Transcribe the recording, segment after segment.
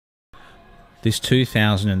This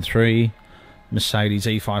 2003 Mercedes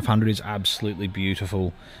E500 is absolutely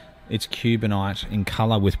beautiful. It's Cubanite in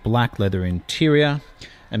colour with black leather interior,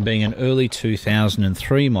 and being an early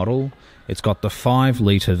 2003 model, it's got the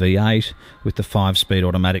 5-litre V8 with the 5-speed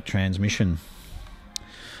automatic transmission.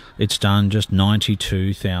 It's done just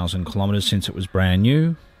 92,000 kilometres since it was brand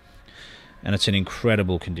new, and it's in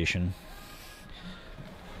incredible condition.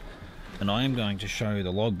 And I am going to show you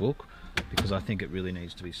the logbook because I think it really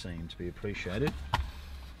needs to be seen to be appreciated.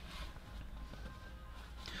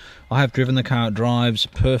 I have driven the car, it drives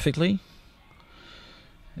perfectly.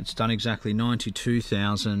 It's done exactly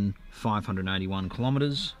 92,581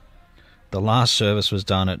 kilometres. The last service was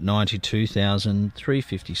done at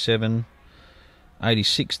 92,357,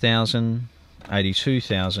 86,000,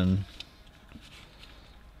 82,000,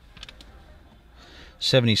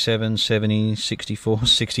 77, 70, 64,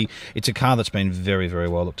 60. It's a car that's been very, very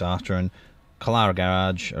well looked after, and Illawarra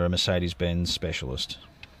Garage are a Mercedes-Benz specialist.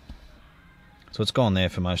 So it's gone there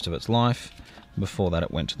for most of its life. Before that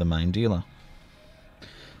it went to the main dealer.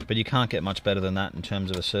 But you can't get much better than that in terms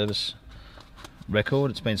of a service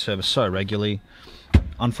record. It's been serviced so regularly.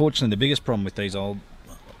 Unfortunately, the biggest problem with these old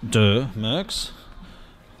Mercs,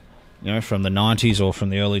 you know, from the 90s or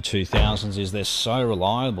from the early 2000s, is they're so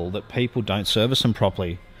reliable that people don't service them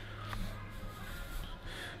properly.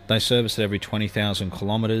 They service it every 20,000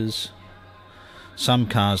 kilometres. Some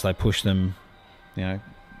cars, they push them, you know,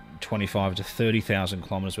 25 to 30,000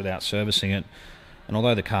 kilometres without servicing it, and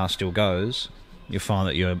although the car still goes, you'll find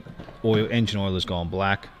that your engine oil has gone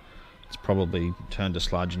black, it's probably turned to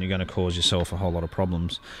sludge, and you're going to cause yourself a whole lot of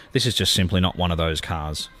problems. This is just simply not one of those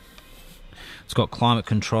cars. It's got climate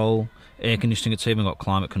control, air conditioning, it's even got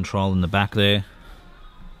climate control in the back there.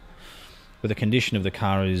 But the condition of the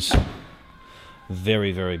car is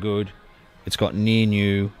very, very good. It's got near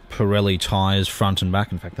new Pirelli tyres front and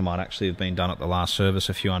back. In fact, they might actually have been done at the last service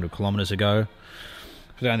a few hundred kilometres ago.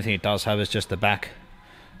 But the only thing it does have is just the back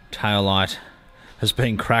tail light has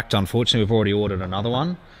been cracked. Unfortunately, we've already ordered another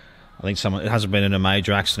one. I think it hasn't been in a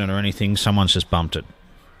major accident or anything. Someone's just bumped it,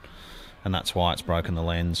 and that's why it's broken the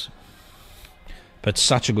lens. But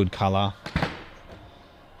such a good colour.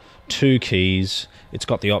 2 keys. It's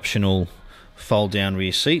got the optional fold-down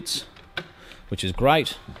rear seats, which is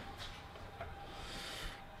great.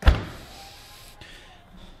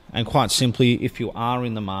 And quite simply, if you are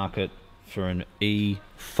in the market for an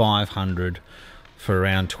E500 for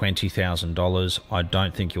around $20,000, I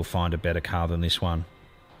don't think you'll find a better car than this one.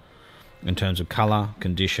 In terms of colour,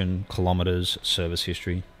 condition, kilometres, service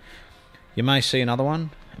history. You may see another one.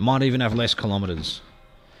 It might even have less kilometres.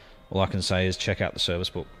 All I can say is check out the service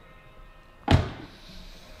book.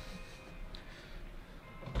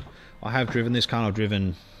 I have driven this car. I've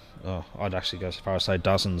driven, I'd actually go so far as to say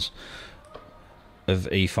dozens of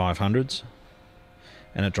E500s,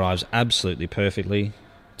 and it drives absolutely perfectly.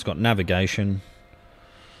 It's got navigation,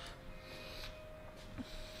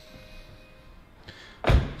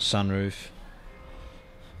 sunroof.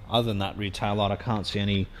 Other than that rear tail light, I can't see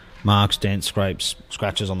any marks, dents, scrapes,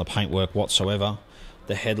 scratches on the paintwork whatsoever.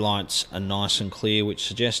 The headlights are nice and clear, which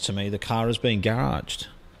suggests to me the car has been garaged.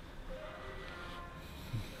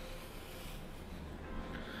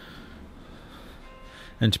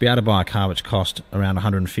 And to be able to buy a car which cost around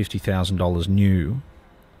 $150,000 new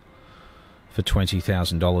for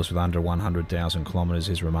 $20,000 with under 100,000 kilometres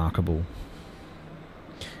is remarkable.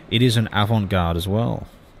 It is an Avantgarde as well.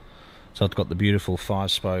 So it's got the beautiful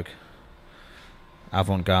 5-spoke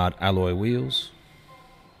Avantgarde alloy wheels.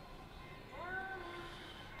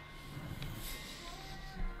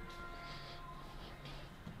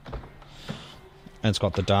 And it's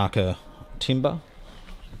got the darker timber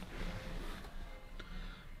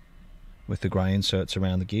with the grey inserts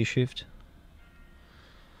around the gear shift.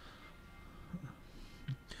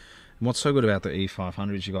 And what's so good about the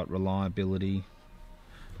E500 is you've got reliability.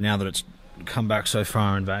 Now that it's come back so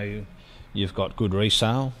far in value, you've got good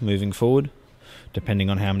resale moving forward, depending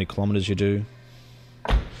on how many kilometres you do.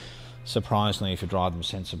 Surprisingly, if you drive them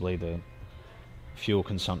sensibly, the fuel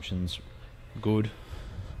consumption's good.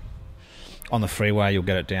 On the freeway, you'll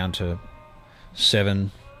get it down to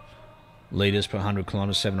 7 litres per 100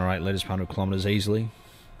 kilometres, 7 or 8 litres per 100 kilometres easily.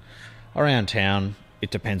 Around town, it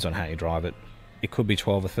depends on how you drive it. It could be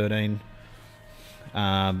 12 or 13.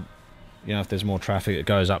 You know, if there's more traffic, it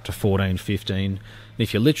goes up to 14, 15.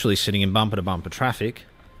 If you're literally sitting in bumper-to-bumper traffic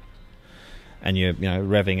and you're, you know,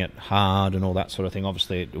 revving it hard and all that sort of thing,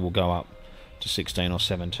 obviously it will go up to 16 or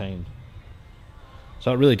 17.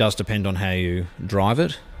 So it really does depend on how you drive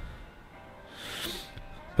it.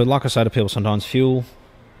 But like I say to people sometimes, fuel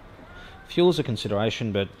is a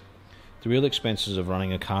consideration, but The real expenses of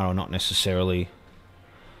running a car are not necessarily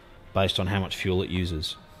based on how much fuel it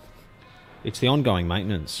uses. It's the ongoing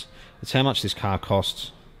maintenance. It's how much this car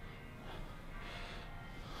costs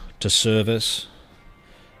to service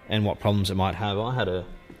and what problems it might have. I had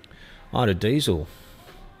a diesel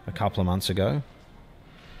a couple of months ago.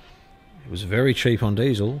 It was very cheap on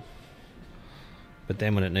diesel, but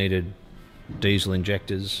then when it needed diesel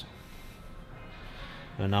injectors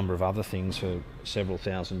and a number of other things for several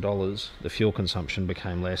 $1,000s, the fuel consumption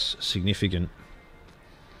became less significant.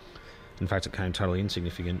 In fact, it became totally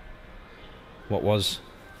insignificant. What was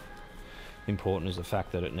important is the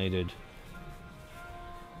fact that it needed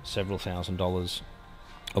several $1,000s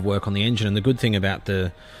of work on the engine. And the good thing about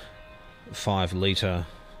the 5-litre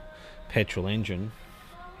petrol engine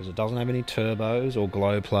is it doesn't have any turbos or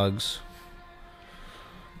glow plugs.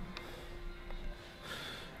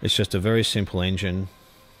 It's just a very simple engine,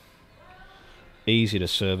 easy to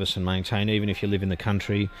service and maintain. Even if you live in the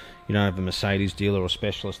country, you don't have a Mercedes dealer or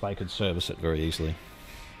specialist, they could service it very easily.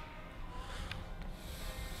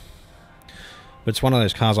 But it's one of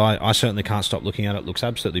those cars I certainly can't stop looking at. It looks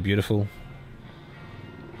absolutely beautiful.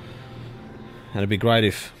 And it'd be great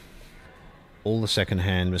if all the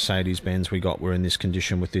second-hand Mercedes-Benz we got were in this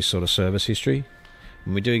condition with this sort of service history.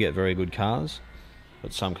 And we do get very good cars,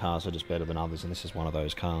 but some cars are just better than others, and this is one of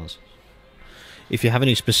those cars. If you have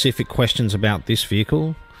any specific questions about this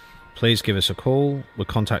vehicle, please give us a call. We're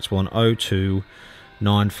contactable on 02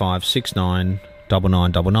 9569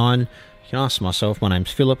 9999. You can ask myself, my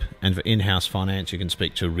name's Philip, and for in-house finance you can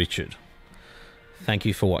speak to Richard. Thank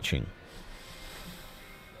you for watching.